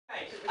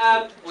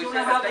we should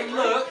have a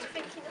look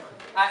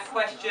at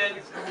question.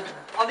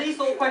 Are these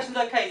sort of questions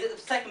okay? Is it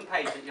the second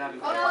page that you have in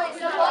front of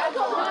you? No, it's the bottom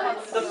one.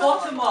 The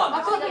bottom one.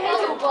 I've got the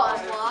middle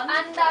bottom one.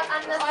 And the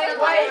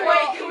Wait,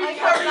 can we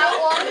carry that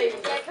on? one?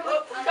 Yeah, can we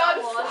that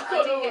one?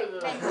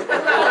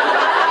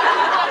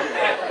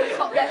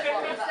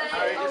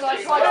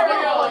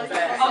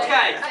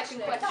 Okay.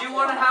 Do you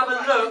want to have a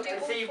look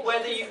and see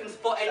whether you can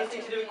spot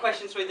anything to do with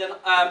question 3? Then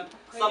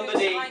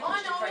somebody.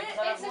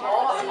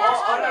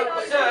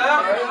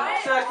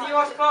 Sir, can you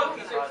ask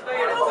Clarky to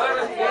explain it?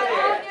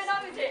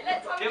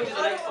 Which is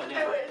the next one,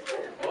 yeah.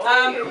 No,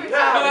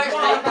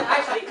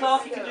 actually,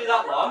 Clarky can do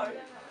that one.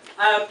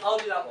 I'll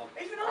do that one.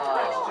 Yeah.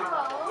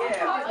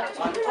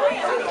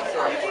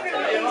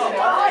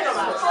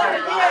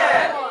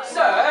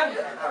 Sir,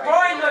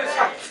 Brian knows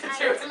how to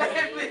do it. Let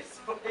him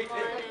explain it.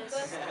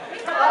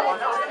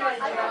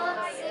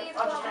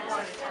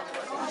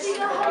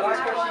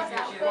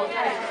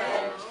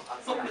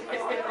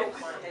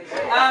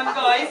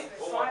 Guys.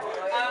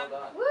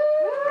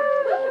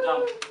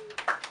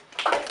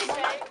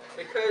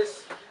 Because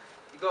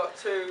you got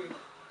two.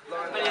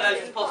 As many of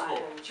those as possible.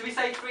 Should we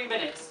say 3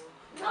 minutes?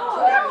 No.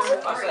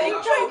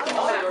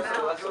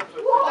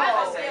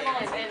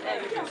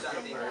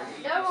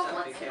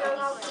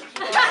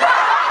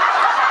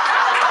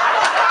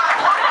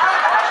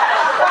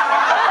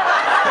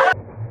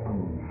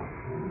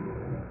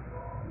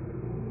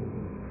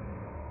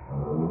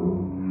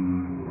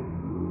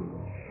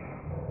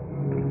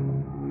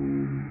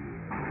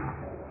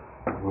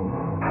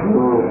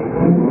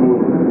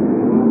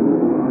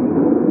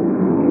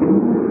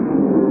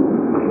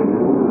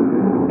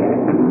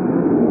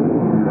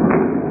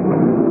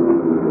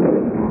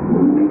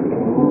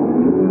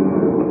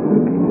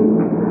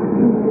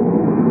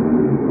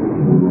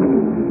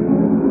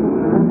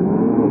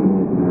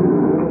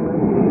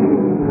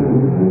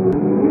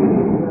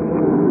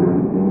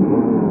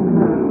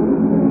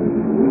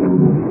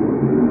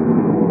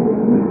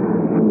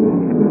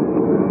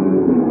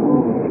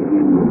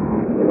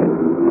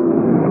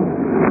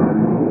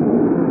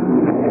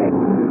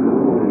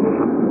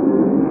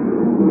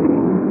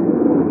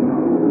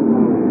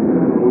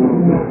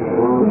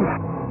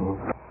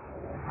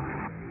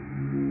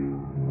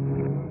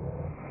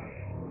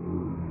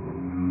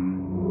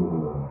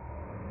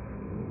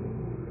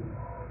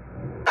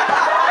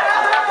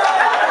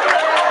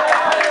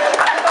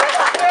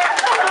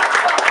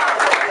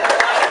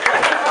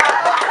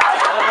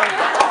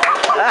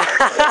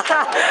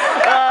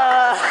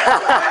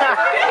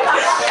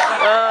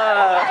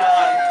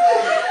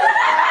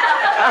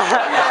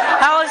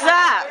 How was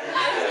that?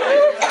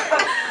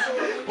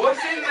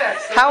 What's in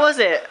this? How was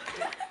it?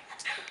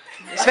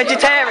 It's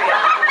vegetarian.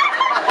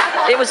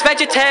 It was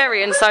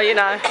vegetarian, so you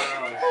know.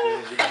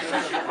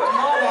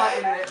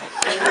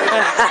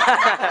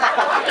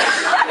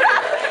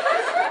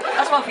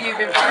 That's one for you,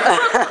 Bim.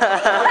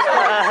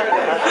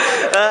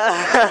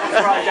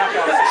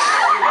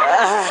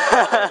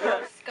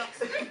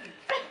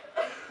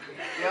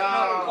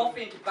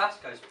 Coffee and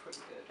Tabasco is pretty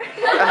good.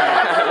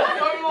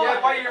 Yeah,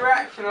 by your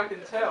reaction I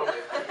can tell.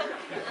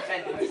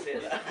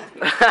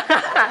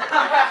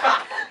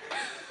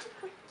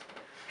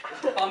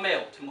 Our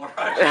meal tomorrow.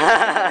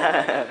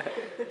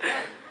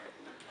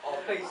 Oh,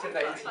 please send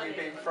that interview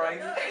being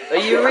framed. Are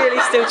you really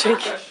still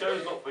drinking? That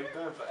show's not been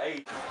going for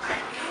 8.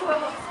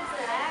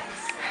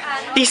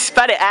 He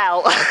spat it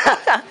out.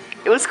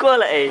 It was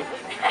quality.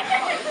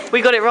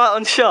 We got it right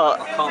on shot.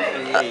 I can't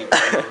believe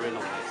we're in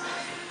on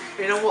this.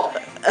 You know what?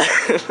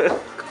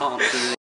 Can't believe.